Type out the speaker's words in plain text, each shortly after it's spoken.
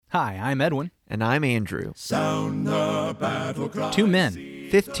Hi, I'm Edwin. And I'm Andrew. Sound the battle cry. 2 men,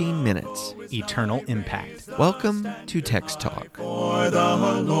 15 minutes. eternal impact. Welcome to Text Talk. For the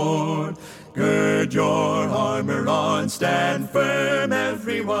Lord, gird your armor on, stand firm,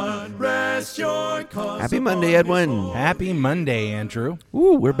 everyone. Rest your cause. Happy Monday, Edwin. Happy Monday, Andrew.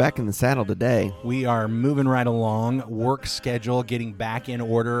 Ooh, we're back in the saddle today. We are moving right along. Work schedule getting back in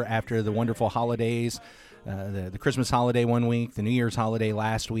order after the wonderful holidays. The Christmas holiday one week, the New Year's holiday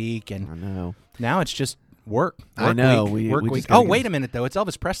last week, and I know. now it's just work I know. week, work we week. just gotta Oh, get- wait a minute, though. It's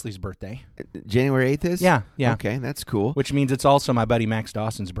Elvis Presley's birthday, January 8th is? Yeah. Okay, that's cool. which means it's also my buddy Max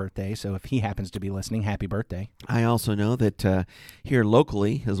Dawson's birthday, so if he happens to be listening, happy birthday. I also know that here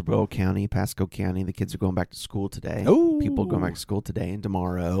locally, Hillsborough County, Pasco County, the kids are going back to school today. Ooh. People are going back to school today and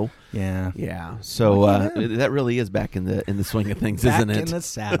tomorrow. Yeah. Yeah, so that really is back in the swing of things, Back isn't it? in the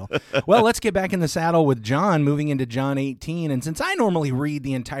saddle. Well, let's get back in the saddle with John, moving into John 18. And since I normally read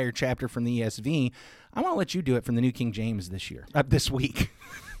the entire chapter from the ESV, I want to let you do it from the New King James this week.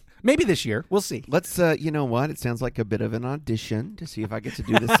 Maybe this year. We'll see. Let's, you know what? It sounds like a bit of an audition to see if I get to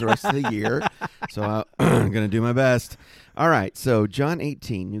do this the rest of the year. So I'm going to do my best. All right. So John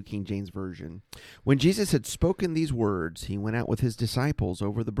 18, New King James Version. When Jesus had spoken these words, he went out with his disciples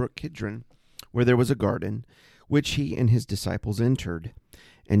over the brook Kidron, where there was a garden, which he and his disciples entered.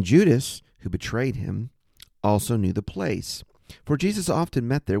 And Judas, who betrayed him, also knew the place, for Jesus often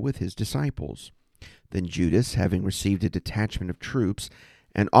met there with his disciples. Then Judas, having received a detachment of troops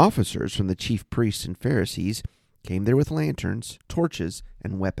and officers from the chief priests and Pharisees, came there with lanterns, torches,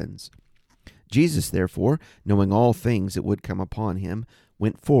 and weapons. Jesus, therefore, knowing all things that would come upon him,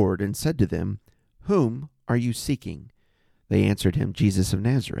 went forward and said to them, "Whom are you seeking?" They answered him, "Jesus of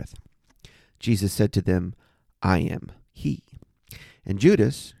Nazareth." Jesus said to them, "I am he." And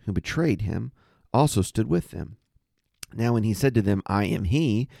Judas, who betrayed him, also stood with them. Now when he said to them, "I am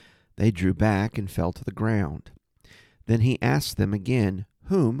he," they drew back and fell to the ground. Then he asked them again,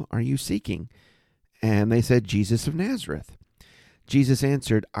 "Whom are you seeking?" And they said, "Jesus of Nazareth." Jesus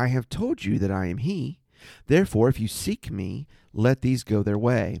answered, "I have told you that I am he. Therefore, if you seek me, let these go their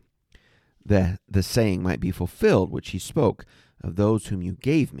way, that the saying might be fulfilled which he spoke, of those whom you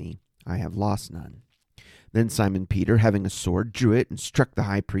gave me, I have lost none." Then Simon Peter, having a sword, drew it and struck the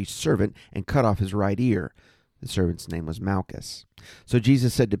high priest's servant and cut off his right ear. The servant's name was Malchus. So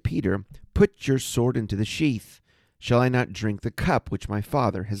Jesus said to Peter, "Put your sword into the sheath. Shall I not drink the cup which my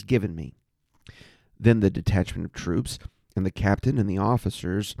Father has given me?" Then the detachment of troops and the captain and the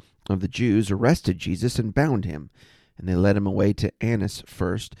officers of the Jews arrested Jesus and bound him. And they led him away to Annas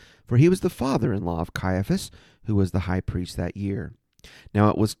first, for he was the father-in-law of Caiaphas, who was the high priest that year. Now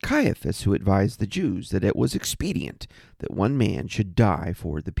it was Caiaphas who advised the Jews that it was expedient that one man should die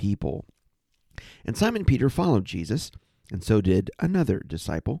for the people. And Simon Peter followed Jesus, and so did another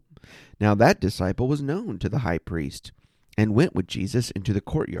disciple. Now that disciple was known to the high priest, and went with Jesus into the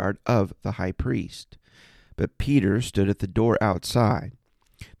courtyard of the high priest. But Peter stood at the door outside.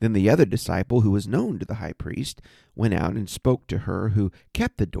 Then the other disciple, who was known to the high priest, went out and spoke to her who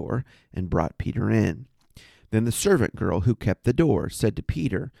kept the door, and brought Peter in. Then the servant girl who kept the door said to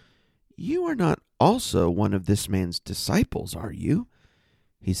Peter, "You are not also one of this man's disciples, are you?"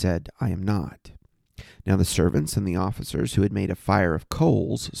 He said, "I am not." Now the servants and the officers who had made a fire of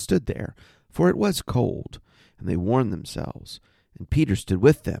coals stood there, for it was cold, and they warmed themselves. And Peter stood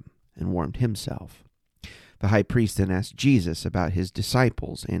with them and warmed himself. The high priest then asked Jesus about his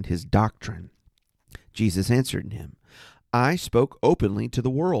disciples and his doctrine. Jesus answered him, "I spoke openly to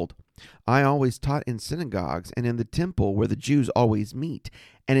the world. I always taught in synagogues and in the temple where the Jews always meet,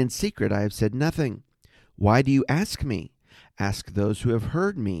 and in secret I have said nothing. Why do you ask me? Ask those who have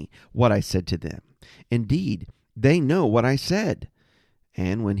heard me what I said to them. Indeed, they know what I said."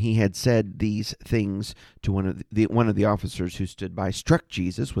 And when he had said these things to one of the officers who stood by, struck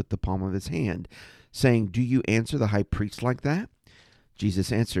Jesus with the palm of his hand, saying, "Do you answer the high priest like that?"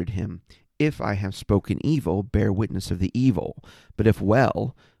 Jesus answered him, "If I have spoken evil, bear witness of the evil. But if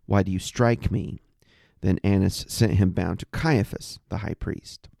well, why do you strike me?" Then Annas sent him bound to Caiaphas, the high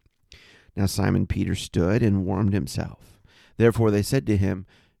priest. Now Simon Peter stood and warmed himself. Therefore they said to him,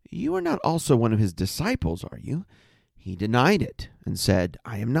 "You are not also one of his disciples, are you?" He denied it and said,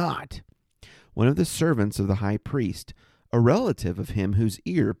 "I am not." One of the servants of the high priest, a relative of him whose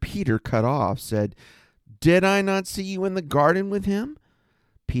ear Peter cut off, said, "Did I not see you in the garden with him?"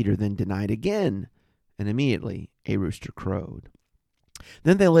 Peter then denied again, and immediately a rooster crowed.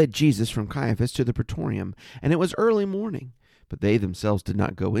 Then they led Jesus from Caiaphas to the praetorium, and it was early morning. But they themselves did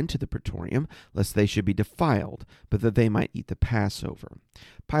not go into the praetorium, lest they should be defiled, but that they might eat the Passover.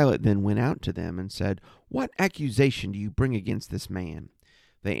 Pilate then went out to them and said, "What accusation do you bring against this man?"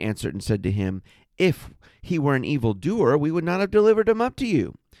 They answered and said to him, If he were an evildoer, we would not have delivered him up to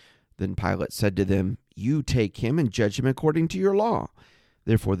you. Then Pilate said to them, You take him and judge him according to your law.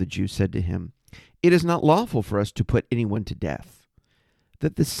 Therefore the Jews said to him, It is not lawful for us to put anyone to death,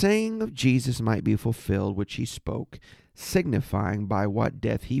 that the saying of Jesus might be fulfilled, which he spoke, signifying by what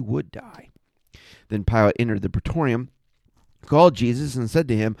death he would die. Then Pilate entered the praetorium, called Jesus, and said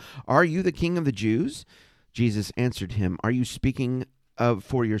to him, Are you the king of the Jews? Jesus answered him, Are you speaking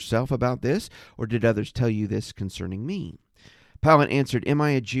for yourself about this, or did others tell you this concerning me? Pilate answered, Am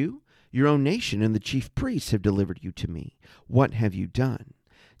I a Jew? Your own nation and the chief priests have delivered you to me. What have you done?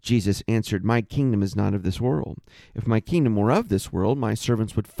 Jesus answered, My kingdom is not of this world. If my kingdom were of this world, my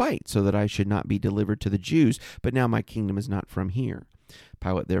servants would fight so that I should not be delivered to the Jews, but now my kingdom is not from here.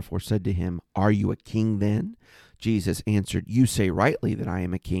 Pilate therefore said to him, Are you a king then? Jesus answered, You say rightly that I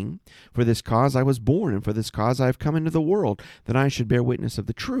am a king. For this cause I was born, and for this cause I have come into the world, that I should bear witness of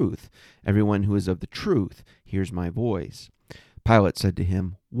the truth. Everyone who is of the truth hears my voice. Pilate said to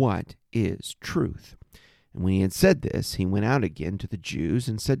him, What is truth? And when he had said this, he went out again to the Jews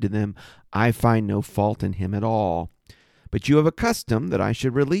and said to them, I find no fault in him at all. But you have a custom that I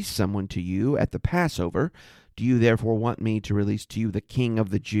should release someone to you at the Passover. Do you therefore want me to release to you the King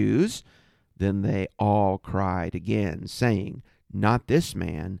of the Jews? Then they all cried again, saying, Not this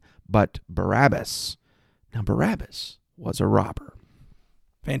man, but Barabbas. Now Barabbas was a robber.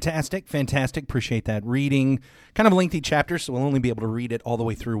 Fantastic. Appreciate that reading. Kind of a lengthy chapter, so we'll only be able to read it all the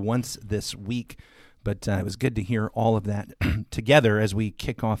way through once this week. But it was good to hear all of that together as we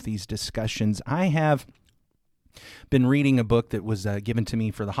kick off these discussions. I have been reading a book that was given to me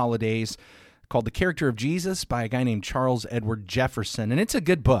for the holidays called The Character of Jesus by a guy named Charles Edward Jefferson. And it's a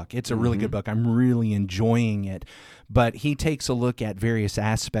good book. It's a really good book. I'm really enjoying it. But he takes a look at various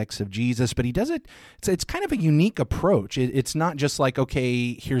aspects of Jesus, but he does it, it's kind of a unique approach. It's not just like,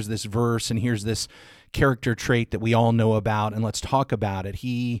 okay, here's this verse and here's this character trait that we all know about, and let's talk about it.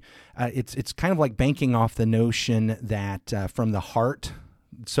 It's kind of like banking off the notion that from the heart,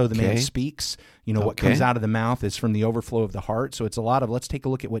 so the man speaks. What comes out of the mouth is from the overflow of the heart. So it's a lot of, let's take a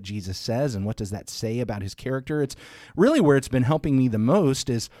look at what Jesus says and what does that say about his character. It's really where it's been helping me the most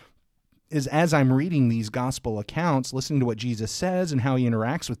is as I'm reading these gospel accounts, listening to what Jesus says and how he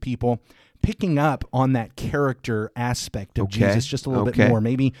interacts with people, picking up on that character aspect of Jesus just a little bit more,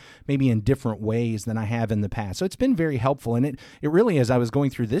 maybe in different ways than I have in the past. So it's been very helpful. And it really, as I was going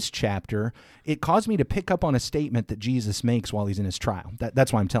through this chapter, it caused me to pick up on a statement that Jesus makes while he's in his trial.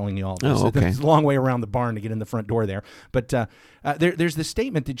 That's why I'm telling you all this. It's a long way around the barn to get in the front door there. But there's this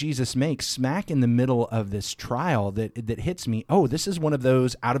statement that Jesus makes smack in the middle of this trial that hits me. Oh, this is one of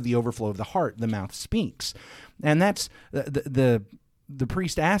those out of the overflow of the heart, the mouth speaks. And that's the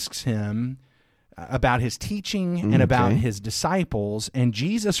priest asks him about his teaching and about his disciples, and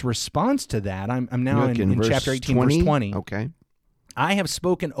Jesus responds to that. I'm now in chapter 18, verse 20. Okay. I have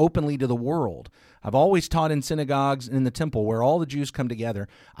spoken openly to the world. I've always taught in synagogues and in the temple where all the Jews come together.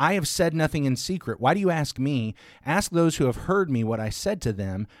 I have said nothing in secret. Why do you ask me? Ask those who have heard me what I said to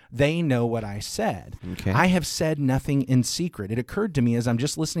them. They know what I said. Okay. I have said nothing in secret. It occurred to me as I'm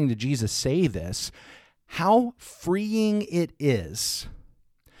just listening to Jesus say this, how freeing it is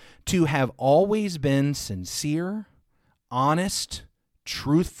to have always been sincere, honest,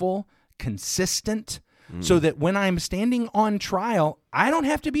 truthful, consistent, so that when I'm standing on trial, I don't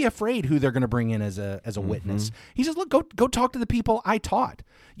have to be afraid who they're going to bring in as a witness. He says, look, go talk to the people I taught.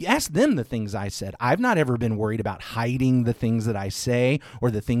 You ask them the things I said. I've not ever been worried about hiding the things that I say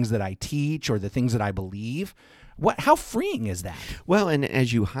or the things that I teach or the things that I believe. How freeing is that? Well, and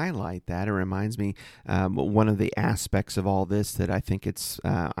as you highlight that, it reminds me one of the aspects of all this that I think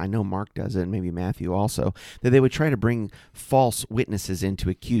I know Mark does it, and maybe Matthew also, that they would try to bring false witnesses in to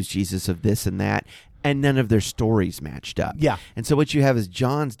accuse Jesus of this and that, and none of their stories matched up. Yeah. And so what you have is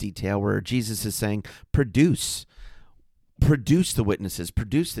John's detail where Jesus is saying, produce the witnesses,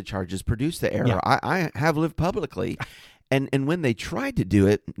 produce the charges, produce the error. Yeah. I have lived publicly. And when they tried to do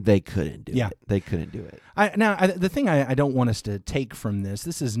it, they couldn't do it. They couldn't do it. The thing I don't want us to take from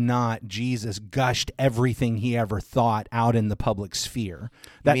this is not Jesus gushed everything he ever thought out in the public sphere.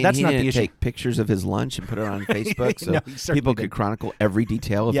 That's not the issue. Take pictures of his lunch and put it on Facebook so people could chronicle every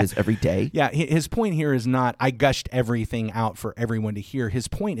detail of his every day. Yeah, his point here is not I gushed everything out for everyone to hear. His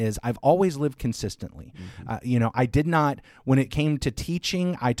point is I've always lived consistently. I did not, when it came to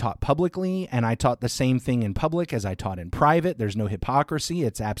teaching, I taught publicly, and I taught the same thing in public as I taught in private. There's no hypocrisy.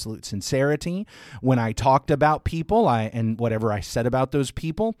 It's absolute sincerity. When I talked about people, and whatever I said about those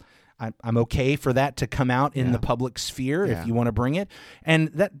people, I'm okay for that to come out in the public sphere if you want to bring it. And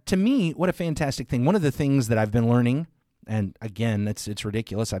that, to me, what a fantastic thing. One of the things that I've been learning And again, it's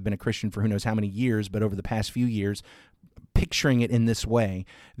ridiculous. I've been a Christian for who knows how many years, but over the past few years, picturing it in this way,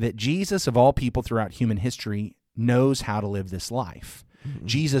 that Jesus, of all people throughout human history, knows how to live this life. Mm-hmm.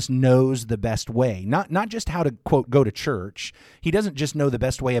 Jesus knows the best way, not just how to, quote, go to church. He doesn't just know the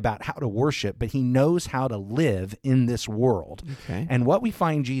best way about how to worship, but he knows how to live in this world. Okay. And what we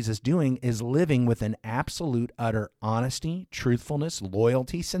find Jesus doing is living with an absolute, utter honesty, truthfulness,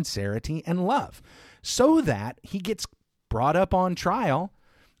 loyalty, sincerity, and love, so that he gets brought up on trial,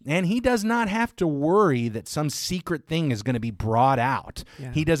 and he does not have to worry that some secret thing is going to be brought out.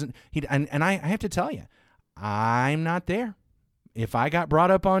 Yeah. He doesn't. And I have to tell you, I'm not there. If I got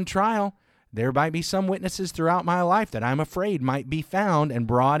brought up on trial, there might be some witnesses throughout my life that I'm afraid might be found and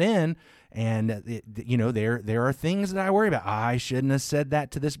brought in. And, there are things that I worry about. I shouldn't have said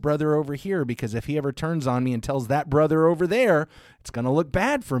that to this brother over here, because if he ever turns on me and tells that brother over there, it's going to look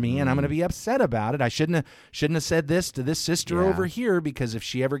bad for me, and I'm going to be upset about it. I shouldn't have said this to this sister over here, because if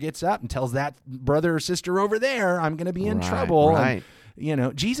she ever gets up and tells that brother or sister over there, I'm going to be in trouble. Right.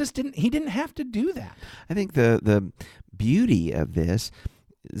 And, Jesus didn't have to do that. I think the beauty of this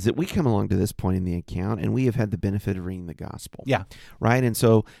is that we come along to this point in the account, and we have had the benefit of reading the gospel. Yeah. Right? And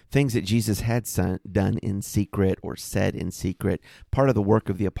so things that Jesus had done in secret or said in secret, part of the work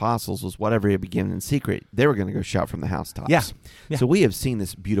of the apostles was whatever he had begun in secret, they were going to go shout from the housetops. Yeah. So we have seen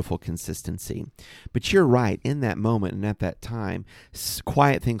this beautiful consistency. But you're right, in that moment and at that time,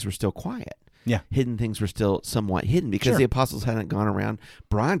 quiet things were still quiet. Yeah. Hidden things were still somewhat hidden because the apostles hadn't gone around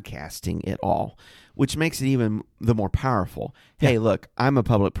broadcasting it all, which makes it even the more powerful. Hey, look, I'm a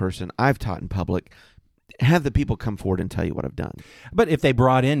public person. I've taught in public. Have the people come forward and tell you what I've done. But if they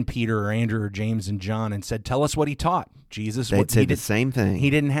brought in Peter or Andrew or James and John and said, tell us what he taught, Jesus, they'd say the same thing. He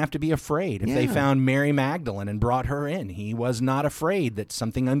didn't have to be afraid. If they found Mary Magdalene and brought her in, he was not afraid that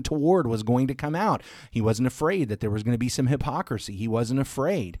something untoward was going to come out. He wasn't afraid that there was going to be some hypocrisy. He wasn't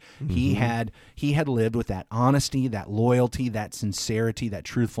afraid. Mm-hmm. He had lived with that honesty, that loyalty, that sincerity, that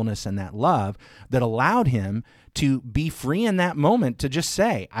truthfulness, and that love that allowed him to be free in that moment to just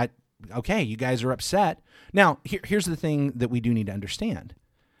say, okay, you guys are upset. Now, here's the thing that we do need to understand.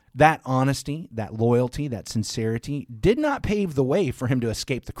 That honesty, that loyalty, that sincerity did not pave the way for him to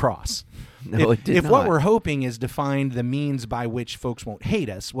escape the cross. No, it did not. If what we're hoping is to find the means by which folks won't hate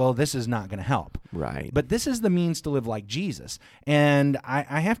us, well, this is not going to help. Right. But this is the means to live like Jesus. And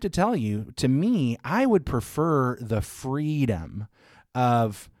I have to tell you, to me, I would prefer the freedom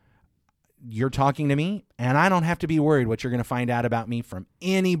of, you're talking to me, and I don't have to be worried what you're going to find out about me from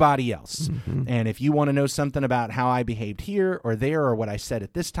anybody else. Mm-hmm. And if you want to know something about how I behaved here or there, or what I said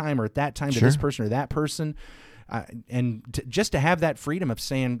at this time or at that time to this person or that person, just to have that freedom of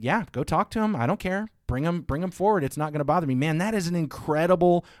saying, yeah, go talk to him. I don't care. Bring them forward. It's not going to bother me. Man, that is an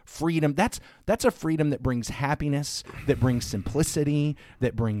incredible freedom. That's a freedom that brings happiness, that brings simplicity,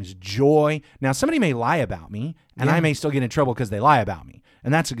 that brings joy. Now, somebody may lie about me, and I may still get in trouble because they lie about me.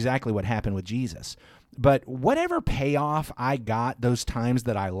 And that's exactly what happened with Jesus. But whatever payoff I got those times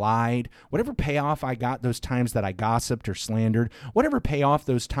that I lied, whatever payoff I got those times that I gossiped or slandered, whatever payoff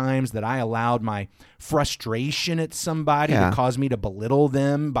those times that I allowed my frustration at somebody to cause me to belittle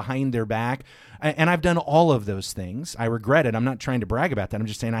them behind their back, and I've done all of those things. I regret it. I'm not trying to brag about that. I'm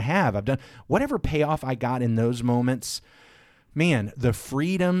just saying I have. I've done whatever payoff I got in those moments. Man, the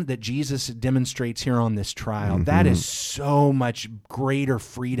freedom that Jesus demonstrates here on this trial, that is so much greater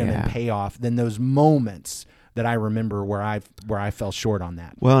freedom and payoff than those moments that I remember where I fell short on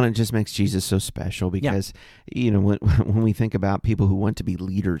that. Well, and it just makes Jesus so special because, when we think about people who want to be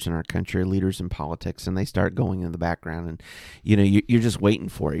leaders in our country, leaders in politics, and they start going in the background and, you're just waiting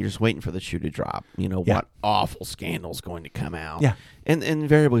for it. You're just waiting for the shoe to drop. What awful scandal's going to come out. Yeah. And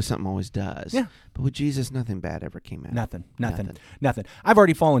invariably something always does. Yeah. But with Jesus, nothing bad ever came out. Nothing. I've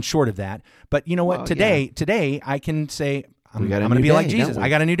already fallen short of that. But you know what? Today I can say, I'm going to be like Jesus. I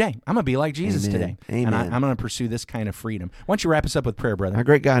got a new day. I'm going to be like Jesus today. Amen. And I'm going to pursue this kind of freedom. Why don't you wrap us up with prayer, brother? Our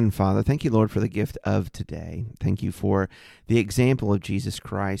great God and Father, thank you, Lord, for the gift of today. Thank you for the example of Jesus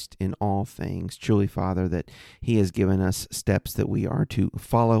Christ in all things. Truly, Father, that he has given us steps that we are to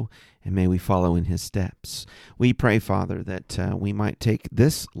follow, and may we follow in his steps. We pray, Father, that we might take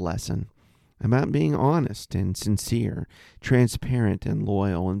this lesson about being honest and sincere, transparent and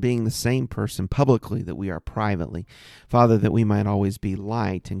loyal, and being the same person publicly that we are privately. Father, that we might always be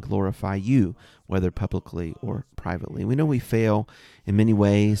light and glorify you, whether publicly or privately. We know we fail in many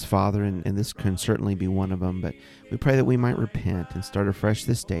ways, Father, and this can certainly be one of them, but we pray that we might repent and start afresh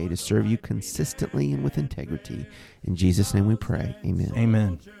this day to serve you consistently and with integrity. In Jesus' name we pray. Amen.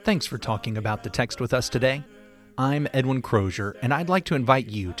 Amen. Thanks for talking about the text with us today. I'm Edwin Crozier, and I'd like to invite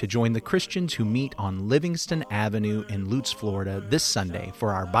you to join the Christians who meet on Livingston Avenue in Lutz, Florida this Sunday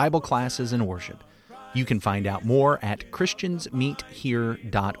for our Bible classes and worship. You can find out more at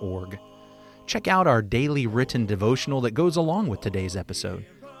christiansmeethere.org. Check out our daily written devotional that goes along with today's episode.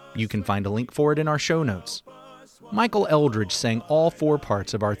 You can find a link for it in our show notes. Michael Eldridge sang all 4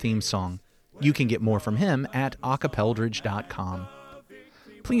 parts of our theme song. You can get more from him at acapeldridge.com.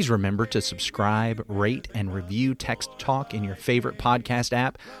 Please remember to subscribe, rate, and review Text Talk in your favorite podcast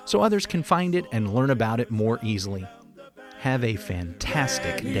app so others can find it and learn about it more easily. Have a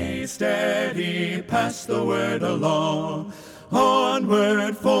fantastic day. Steady, pass the word along.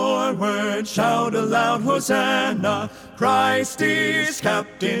 Onward, forward, shout aloud, Hosanna. Christ is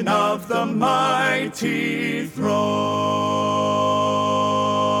captain of the mighty throne.